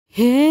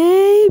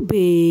Hey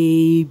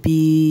babies,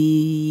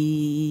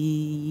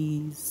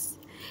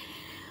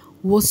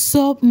 what's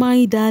up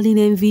my darling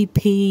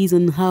MVPs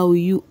and how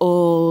you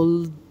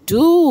all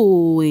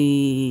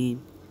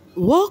doing?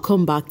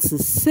 Welcome back to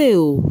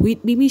Sail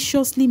with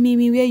Mimiciously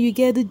Mimi where you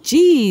get the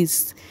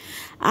gist.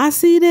 I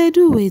see they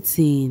do it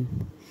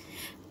in.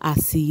 I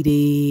see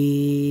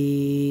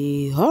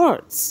they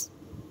hurts.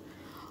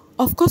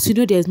 Of course you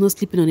know there's no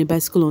sleeping on a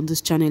bicycle on this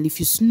channel. If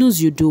you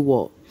snooze you do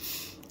what?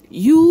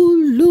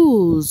 You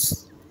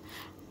lose.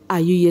 Are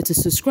you yet to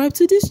subscribe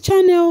to this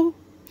channel?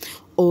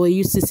 Or are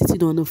you still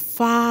sitting on a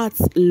fat,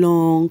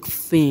 long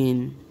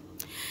thing?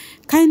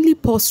 Kindly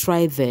pause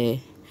right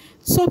there,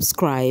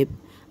 subscribe,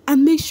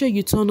 and make sure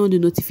you turn on the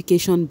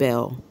notification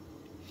bell.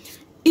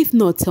 If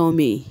not, tell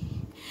me,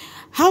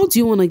 how do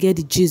you want to get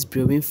the gist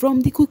brewing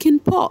from the cooking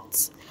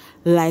pot?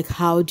 Like,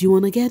 how do you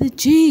want to get the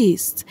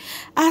gist?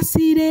 I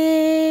see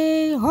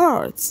they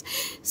hurts.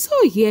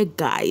 So here,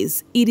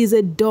 guys, it is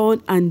a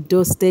done and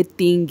dusted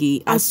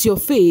thingy as your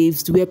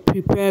faves were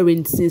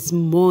preparing since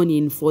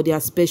morning for their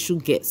special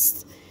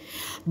guests.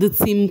 The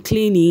team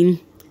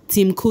cleaning,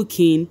 team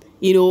cooking,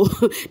 they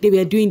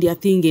were doing their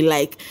thingy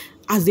like,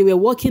 as they were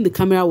walking, the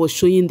camera was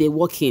showing their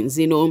walkings,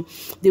 They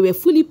were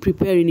fully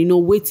preparing,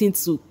 waiting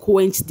to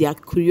quench their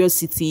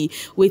curiosity,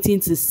 waiting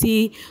to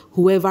see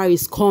whoever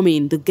is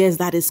coming, the guest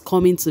that is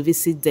coming to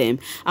visit them.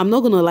 I'm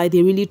not going to lie,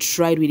 they really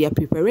tried with their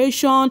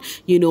preparation.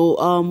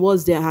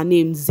 What's her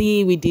name?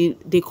 Z with the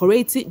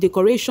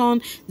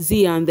decoration,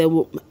 Z and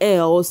the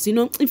else,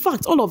 In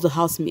fact, all of the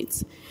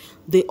housemates.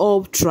 They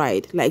all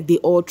tried.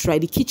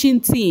 The kitchen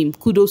team,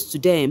 kudos to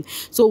them.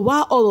 So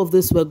while all of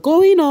this were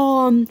going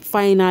on,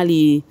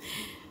 finally,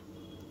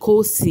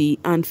 Khosi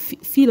and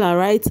Phil,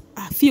 right?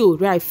 Phil,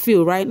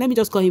 right? Let me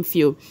just call him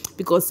Phil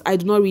because I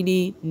do not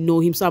really know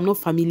him, so I'm not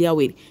familiar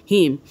with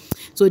him.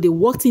 So they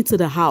walked into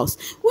the house.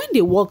 When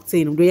they walked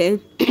in,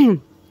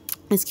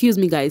 excuse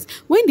me, guys.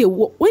 When they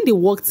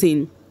walked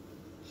in,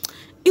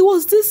 it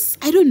was this.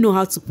 I don't know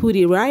how to put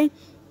it, right?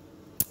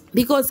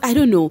 Because I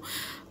don't know.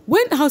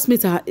 When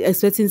housemates are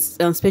expecting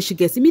special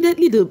guests,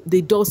 immediately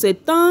the door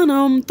said,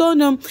 "Tanam,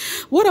 tanam."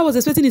 What I was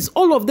expecting is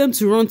all of them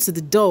to run to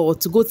the door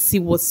to go see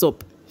what's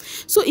up.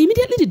 So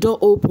immediately the door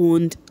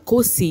opened,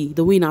 Khosi,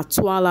 the winner,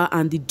 Twala,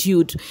 and the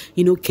dude,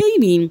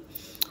 came in.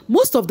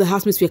 Most of the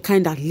housemates were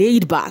kind of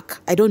laid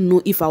back. I don't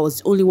know if I was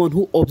the only one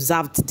who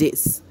observed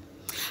this.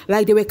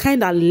 Like, they were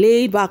kind of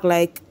laid back,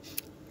 like,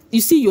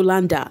 you see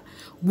Yolanda.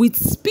 With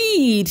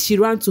speed, she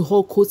ran to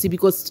hug Khosi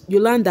because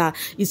Yolanda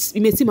it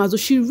may seem as though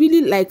she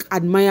really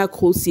admire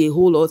Khosi a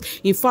whole lot.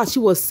 In fact, she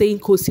was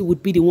saying Khosi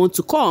would be the one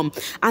to come.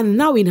 And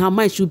now in her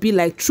mind, she would be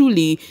like,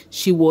 truly,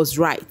 she was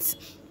right.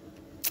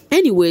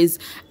 Anyways,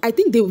 I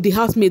think the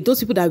housemates, those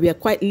people that were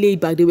quite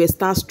laid back, they were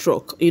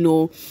starstruck,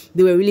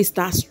 They were really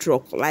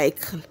starstruck. Like,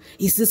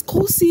 is this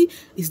Khosi?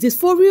 Is this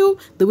for real?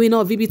 The winner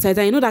of VB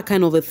Titan, that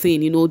kind of a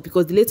thing,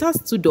 because the later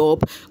stood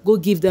up, go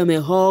give them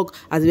a hug.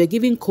 As they were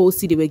giving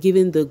Khosi, they were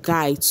giving the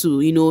guy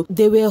too,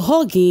 They were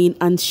hugging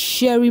and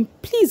sharing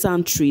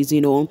pleasantries,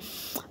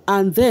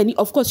 And then,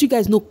 of course, you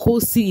guys know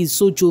Khosi is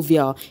so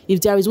jovial.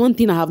 If there is one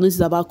thing I have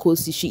noticed about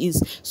Khosi, she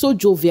is so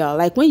jovial.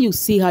 Like, when you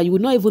see her, you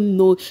would not even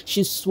know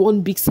she's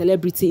one big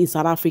celebrity in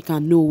South Africa.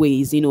 No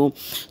ways,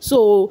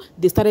 So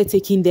they started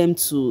taking them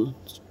to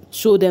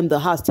show them the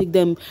house, take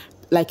them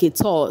like a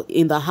tour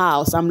in the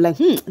house. I'm like,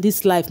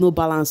 this life, no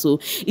balance. So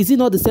is it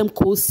not the same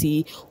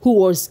Khosi who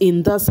was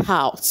in this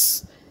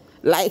house?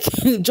 Like,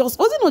 it's just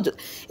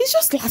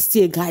last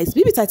year, guys.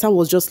 Baby Titan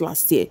was just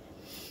last year.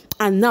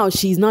 And now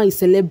she's now a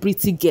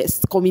celebrity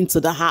guest coming to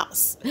the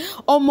house.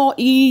 Omo,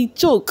 he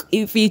choke.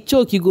 If he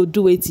choke, you go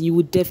do it. You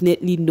would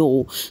definitely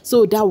know.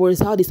 So that was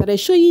how they started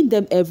showing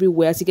them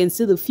everywhere. As you can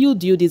see, the few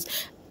dude is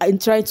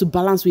trying to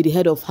balance with the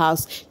head of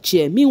house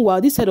chair. Meanwhile,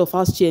 this head of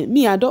house chair,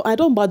 I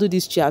don't bother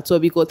this chair at all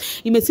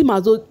because it may seem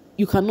as though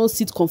you cannot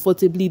sit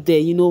comfortably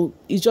there.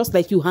 It's just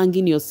like you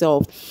hanging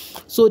yourself.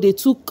 So they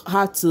took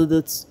her to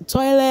the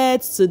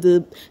toilet, to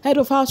the head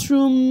of house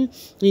room,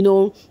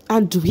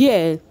 and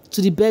here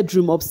to the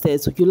bedroom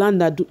upstairs. So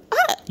Yolanda,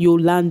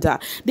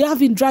 they have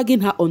been dragging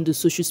her on the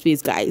social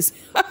space, guys.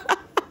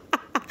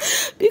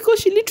 Because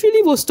she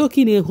literally was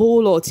talking a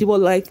whole lot. She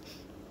was like,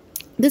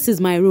 this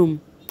is my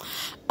room.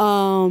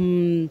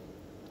 The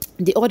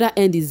other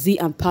end is Z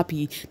and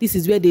Papi. This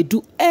is where they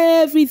do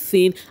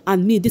everything.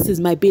 And me, this is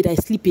my bed. I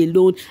sleep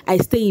alone. I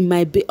stay in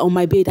my bed on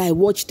my bed. I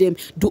watch them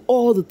do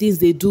all the things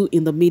they do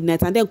in the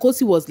midnight. And then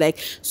Khosi was like,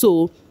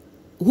 so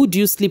who do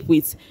you sleep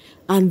with?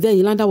 And then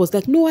Yolanda was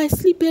like, no, I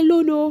sleep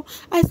alone. No,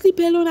 I sleep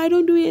alone. I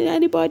don't do it with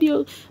anybody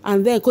else.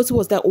 And then Khosi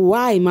was like,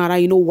 why,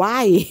 Mara?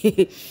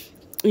 Why?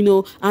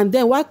 And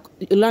then while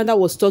Yolanda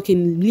was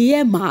talking,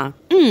 Liema.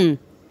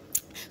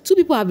 Two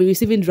people have been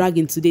receiving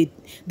dragging today.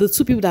 The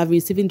two people that have been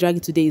receiving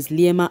dragging today is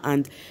Liema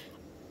and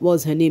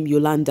what's her name?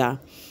 Yolanda.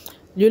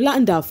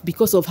 Yolanda,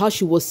 because of how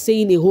she was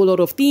saying a whole lot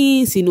of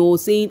things,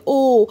 saying,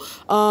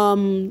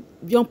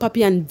 young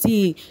Papi and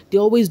D, they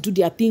always do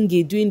their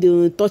thingy, doing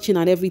the touching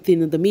and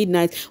everything in the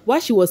midnight. While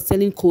she was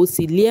telling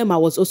Khosi, Liema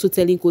was also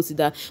telling Khosi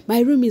that my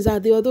room is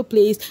at the other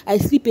place. I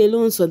sleep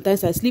alone.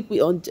 Sometimes I sleep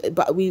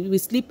but we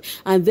sleep.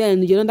 And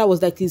then Yolanda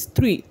was like, it's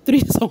three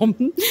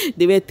some.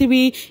 They were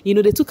three. You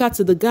know, they took her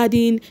to the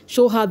garden,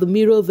 show her the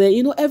mirror there.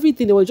 You know,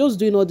 everything. They were just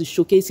doing all the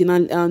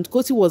showcasing. And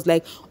Khosi was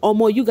like,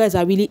 Omo, you guys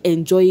are really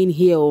enjoying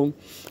here. Oh.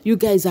 You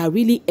guys are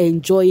really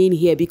enjoying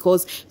here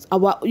because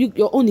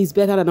your own is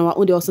better than our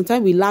own. There was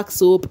sometimes we lack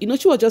soap. You know,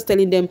 she was just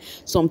telling them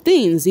some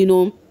things, you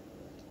know.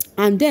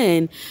 And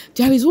then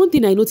there is one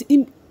thing I noticed.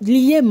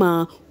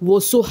 Liema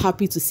was so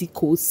happy to see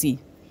Khosi.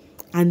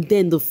 And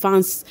then the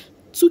fans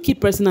took it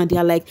personal. They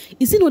are like,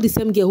 is it not the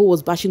same girl who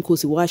was bashing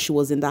Khosi while she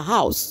was in the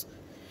house?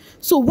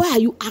 So why are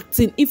you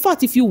acting? In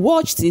fact, if you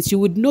watched it, you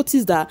would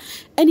notice that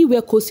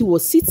anywhere Khosi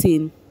was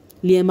sitting,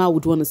 Liema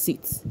would want to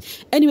sit.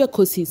 Anywhere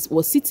Khosi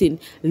was sitting,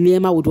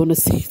 Liema would want to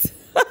sit.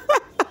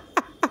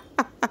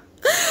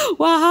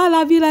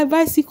 Wahala be like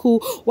bicycle.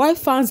 Why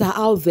fans are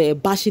out there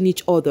bashing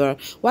each other?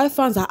 Why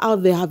fans are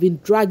out there have been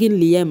dragging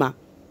Liema?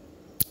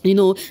 You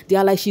know, they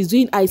are like, she's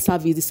doing eye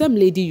service. The same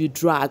lady you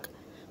drag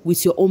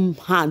with your own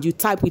hand, you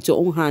type with your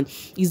own hand,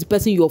 is the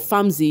person you're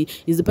famsy,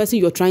 is the person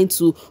you're trying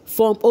to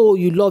form, oh,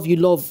 you love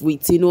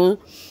with, you know.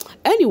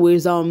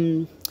 Anyways,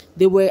 they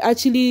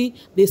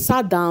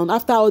sat down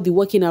after all the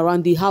walking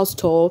around the house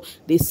tour.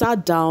 They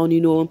sat down,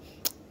 you know,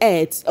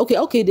 ate.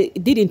 Okay, they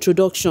did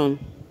introduction.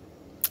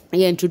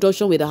 Yeah,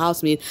 introduction with the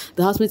housemaid.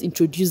 The housemates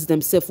introduced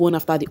themselves one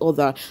after the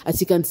other. As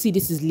you can see,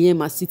 this is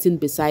Liema sitting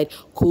beside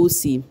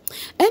Khosi.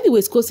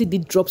 Anyways, Khosi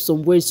did drop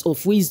some words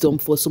of wisdom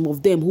for some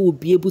of them who would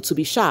be able to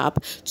be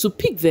sharp to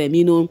pick them,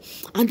 you know.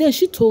 And then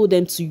she told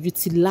them to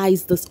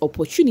utilize this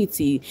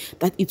opportunity,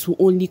 that it will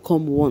only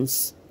come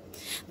once.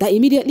 That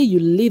immediately you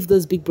leave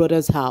this big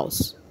brother's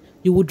house,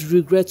 you would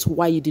regret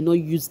why you did not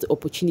use the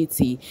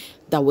opportunity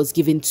that was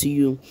given to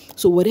you.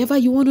 So whatever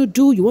you want to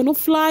do, you want to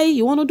fly,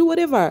 you want to do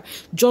whatever,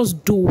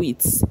 just do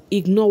it.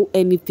 Ignore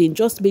anything.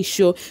 Just make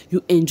sure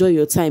you enjoy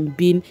your time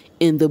being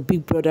in the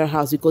big brother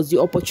house, because the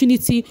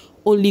opportunity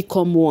only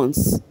come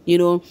once, you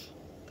know.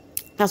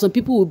 That some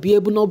people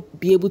will not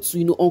be able to,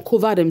 you know,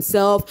 uncover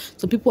themselves.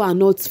 Some people are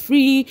not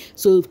free.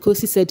 So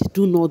Khosi said,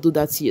 do not do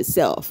that to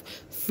yourself.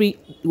 Free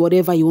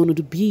whatever you want to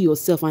do, be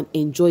yourself and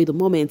enjoy the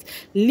moment.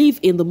 Live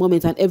in the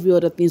moment, and every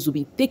other things will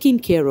be taken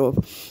care of,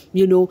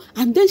 you know.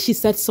 And then she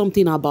said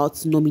something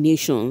about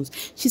nominations.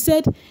 She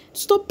said,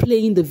 stop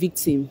playing the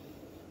victim.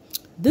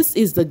 This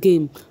is the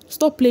game.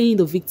 Stop playing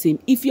the victim.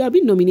 If you have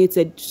been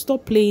nominated,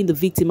 stop playing the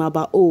victim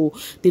about, oh,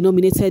 they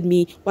nominated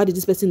me. Why did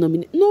this person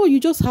nominate? No, you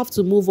just have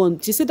to move on.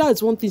 She said that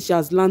is one thing she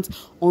has learned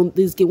on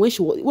this game.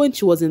 When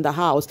she was in the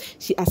house,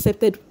 she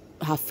accepted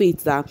her fate,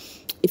 that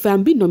if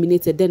I'm being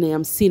nominated, then I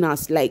am seen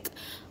as like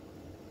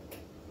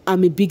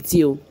I'm a big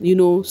deal, you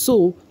know.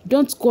 So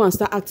don't go and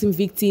start acting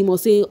victim or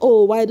saying,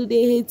 oh, why do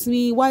they hate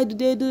me? Why do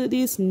they do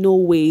this? No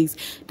ways.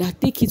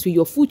 That take it with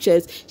your full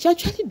chest. She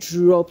actually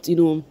dropped, you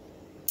know,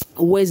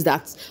 words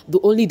that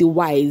only the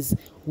wise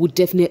would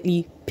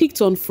definitely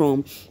picked on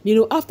from. You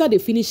know, after they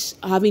finished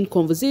having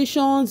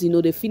conversations, you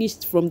know, they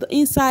finished from the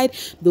inside,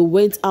 they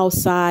went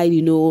outside,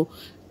 you know,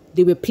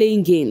 they were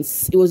playing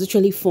games. It was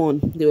actually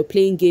fun. They were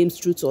playing games,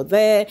 truth or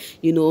dare,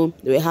 you know,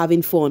 they were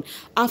having fun.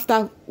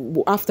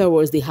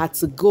 Afterwards, they had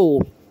to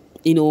go,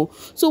 you know.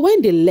 So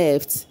when they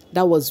left,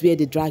 that was where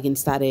the dragging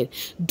started.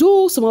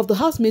 Though some of the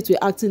housemates were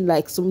acting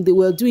like they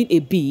were doing a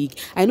big.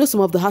 I know some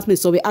of the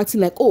housemates were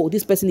acting like, oh,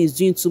 this person is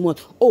doing too much.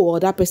 Oh,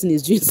 that person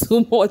is doing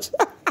too much.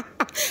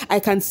 I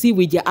can see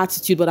with their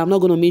attitude, but I'm not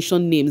going to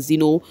mention names, you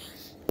know.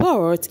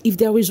 But if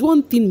there is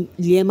one thing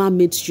Liema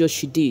made sure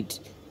she did,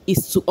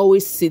 is to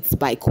always sit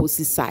by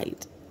Khosi's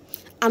side.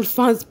 And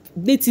fans,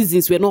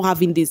 netizens were not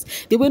having this.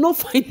 They were not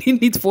finding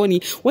it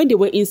funny. When they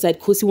were inside,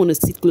 Khosi wanted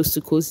to sit close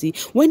to Khosi.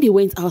 When they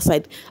went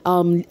outside,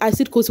 I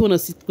said Khosi wanted to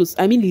sit close.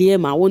 I mean,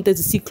 Liema wanted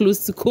to sit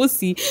close to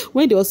Khosi.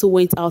 When they also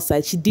went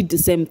outside, she did the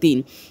same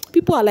thing.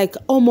 People are like,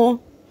 Omo,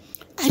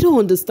 I don't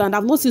understand.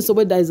 I've not seen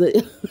somebody that is a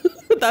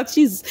that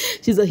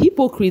she's a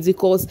hypocrite,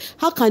 because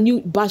how can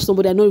you bash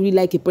somebody and not really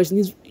like a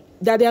person?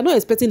 That they are not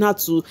expecting her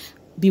to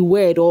be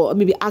weird or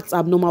maybe act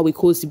abnormal with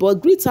Khosi,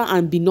 but greet her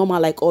and be normal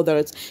like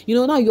others. You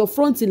know, now you're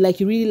fronting like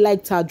you really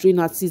liked her during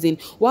her season,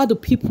 while the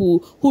people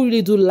who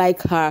really do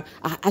like her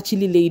are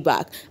actually laid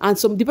back. And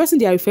the person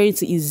they are referring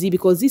to is Z,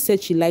 because Z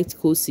said she liked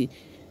Khosi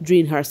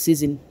during her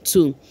season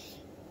too.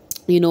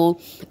 You know,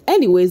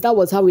 anyways, that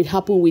was how it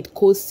happened with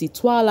Khosi,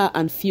 Twala,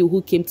 and Phil,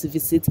 who came to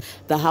visit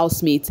the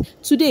housemate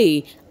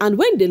today. And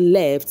when they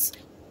left,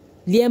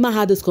 Liema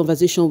had this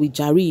conversation with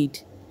Jared.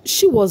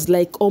 She was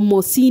like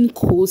almost seeing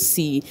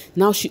Khosi.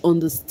 Now she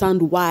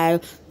understand why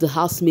the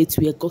housemates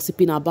were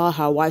gossiping about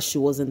her while she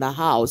was in the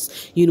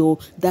house. You know,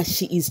 that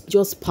she is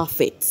just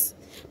perfect.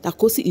 that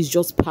Khosi is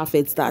just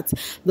perfect, that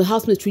the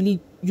housemates really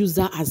use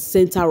her as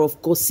center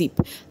of gossip.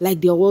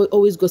 Like they're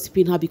always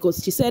gossiping her,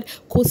 because she said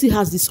Khosi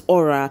has this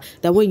aura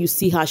that when you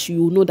see her,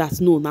 you know that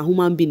no, na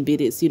human being be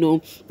this,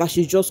 that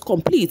she's just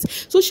complete.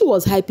 So she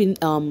was hyping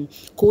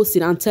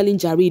Khosi and telling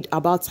Jared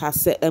about her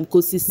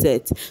Khosi's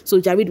set. So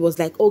Jared was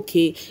like,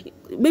 okay,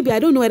 maybe I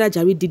don't know whether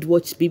Jared did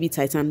watch Baby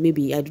Titan.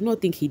 Maybe I do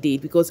not think he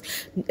did, because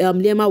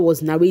Liema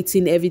was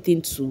narrating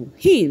everything to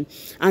him,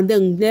 and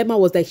then Liema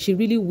was like, she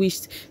really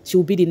wished she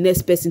would be the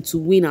next person to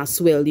win as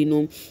well,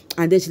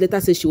 And then she later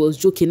said she was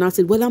joking. I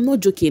said, well, I'm not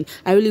joking.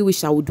 I really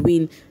wish I would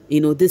win,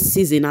 this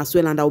season as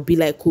well, and I would be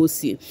like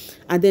Khosi.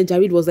 And then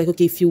Jared was like,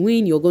 okay, if you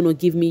win, you're gonna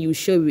give me, you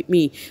share with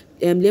me.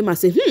 Liema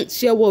said,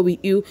 share what with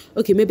you?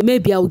 Okay,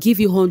 maybe I'll give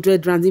you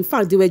 100 rands. In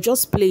fact, they were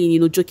just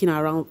playing, joking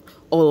around,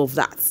 all of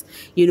that,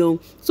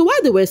 So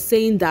while they were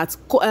saying that,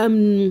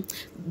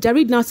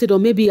 Jared now said, or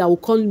maybe I will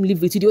come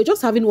live with you. They were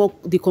just having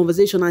the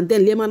conversation, and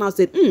then Liema now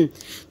said,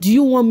 do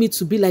you want me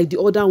to be like the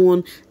other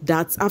one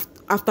that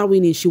after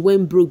winning, she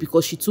went broke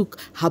because she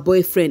took her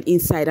boyfriend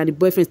inside, and the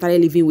boyfriend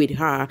started living with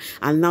her,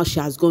 and now she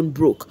has gone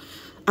broke?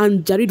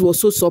 And Jared was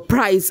so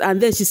surprised,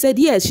 and then she said,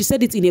 yes, she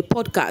said it in a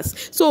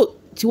podcast. So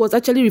she was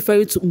actually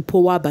referring to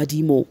Mpowa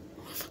Badimo.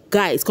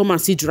 Guys, come and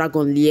see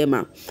Dragon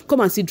Liema. Come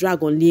and see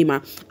Dragon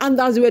Liema. And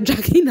as they were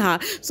dragging her,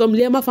 some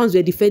Liema fans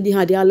were defending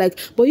her. They are like,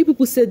 but you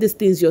people said these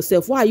things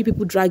yourself. Why are you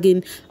people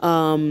dragging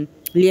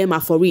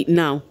Liema for it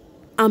now?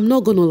 I'm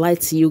not going to lie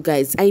to you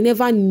guys. I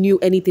never knew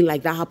anything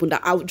like that happened.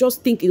 I would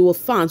just think it was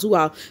fans who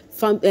are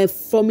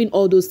forming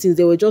all those things.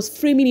 They were just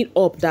framing it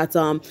up that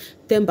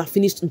Temba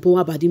finished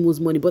Mpowa Badimo's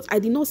money. But I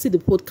did not see the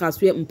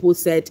podcast where Mpo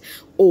said,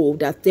 oh,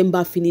 that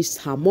Temba finished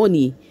her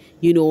money.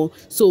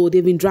 So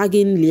they've been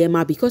dragging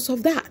Liema because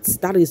of that.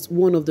 That is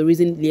one of the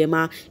reasons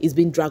Liema is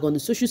being dragged on the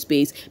social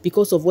space,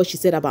 because of what she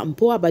said about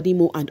Mpowa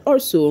Badimo, and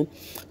also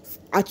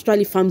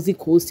actually Famzi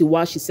Khosi,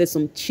 while she said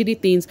some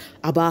shitty things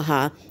about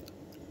her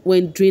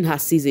during her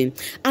season.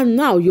 And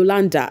now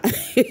Yolanda,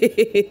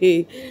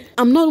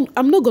 I'm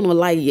not gonna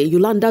lie here,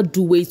 Yolanda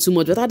do way too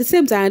much, but at the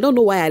same time I don't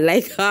know why I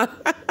like her.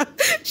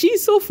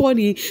 She's so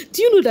funny.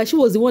 Do you know that she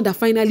was the one that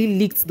finally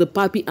leaked the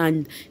Papi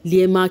and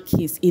Liema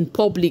kiss in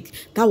public?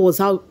 That was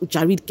how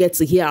Jared gets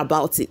to hear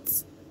about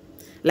it.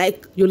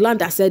 Like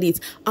Yolanda said it,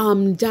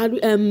 young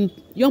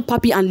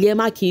Papi and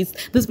Liema kiss,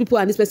 these people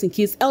and this person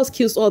kiss, else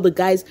kills all the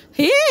guys.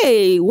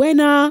 Hey,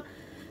 Wena,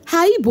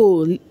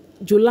 Haibo,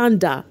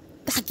 Yolanda,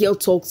 that girl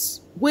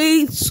talks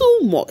way too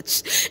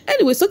much.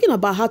 Anyway, talking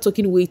about her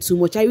talking way too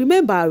much, I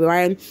remember,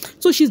 right?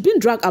 So she's been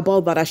dragged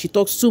about that she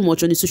talks too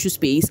much on the social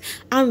space,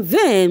 and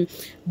then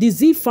the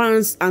Z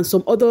fans and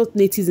some other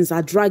netizens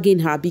are dragging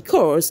her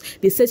because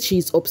they said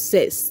she's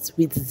obsessed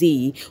with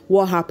Z.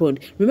 What happened?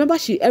 Remember,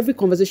 every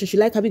conversation, she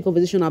liked having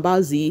conversation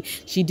about Z.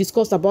 She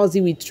discussed about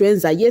Z with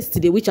Trenza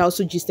yesterday, which I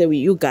also gisted with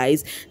you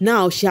guys.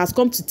 Now she has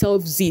come to tell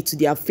Z to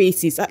their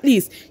faces. At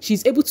least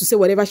she's able to say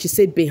whatever she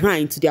said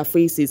behind to their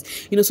faces.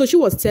 So she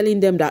was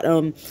telling them that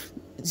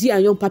Z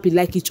and young Papi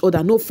like each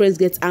other. No friends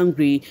get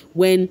angry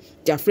when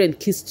their friend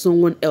kissed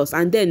someone else.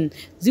 And then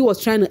Z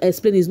was trying to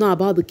explain it's not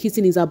about the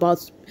kissing, it's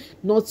about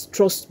not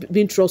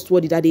being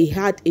trustworthy, that they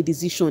had a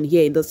decision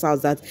here in this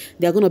house that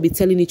they're going to be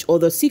telling each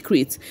other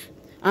secrets.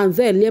 And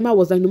then Liema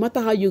was like, no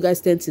matter how you guys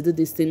tend to do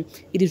this thing,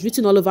 it is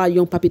written all over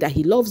young Papi that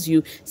he loves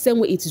you. Same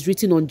way it is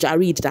written on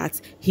Jared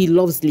that he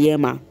loves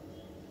Liema.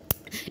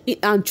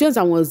 And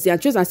Trenza was there.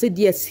 Trenza said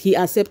yes, he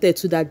accepted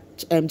to that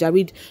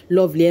Jared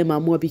loved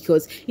Liema more,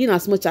 because in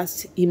as much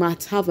as he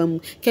might have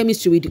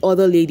chemistry with the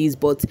other ladies,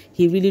 but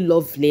he really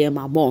loved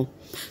Liema more.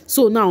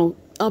 So now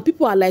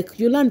people are like,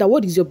 Yolanda,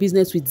 what is your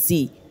business with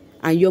Z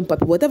and young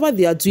Papi? Whatever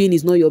they are doing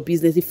is not your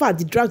business. In fact,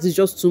 the drugs is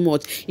just too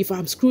much. If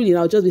I'm scrolling,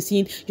 I'll just be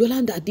seeing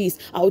Yolanda this,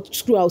 I'll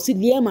see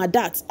Liema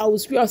that, I will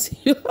screw, I'll see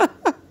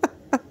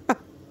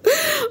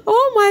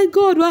oh my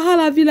God,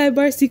 Wahala be like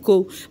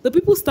bicycle. The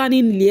people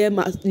standing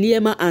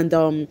Liema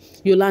and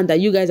Yolanda,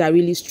 you guys are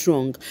really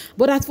strong.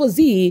 But as for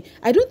Z,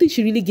 I don't think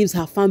she really gives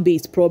her fan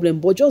base problem,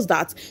 but just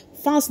that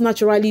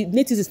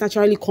netizens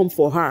naturally come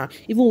for her.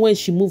 Even when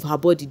she move her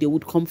body, they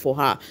would come for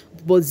her.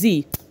 But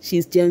Z,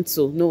 she's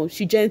gentle. No,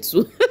 she's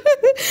gentle.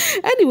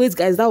 Anyways,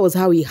 guys, that was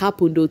how it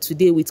happened though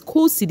today with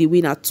Khosi, the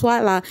winner,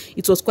 Twala.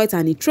 It was quite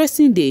an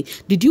interesting day.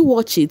 Did you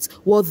watch it?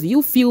 What do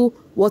you feel?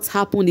 What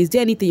happened? Is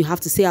there anything you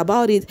have to say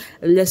about it?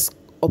 Let's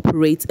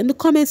operate in the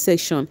comment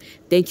section.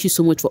 Thank you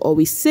so much for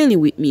always sailing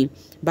with me.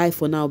 Bye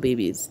for now,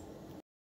 babies.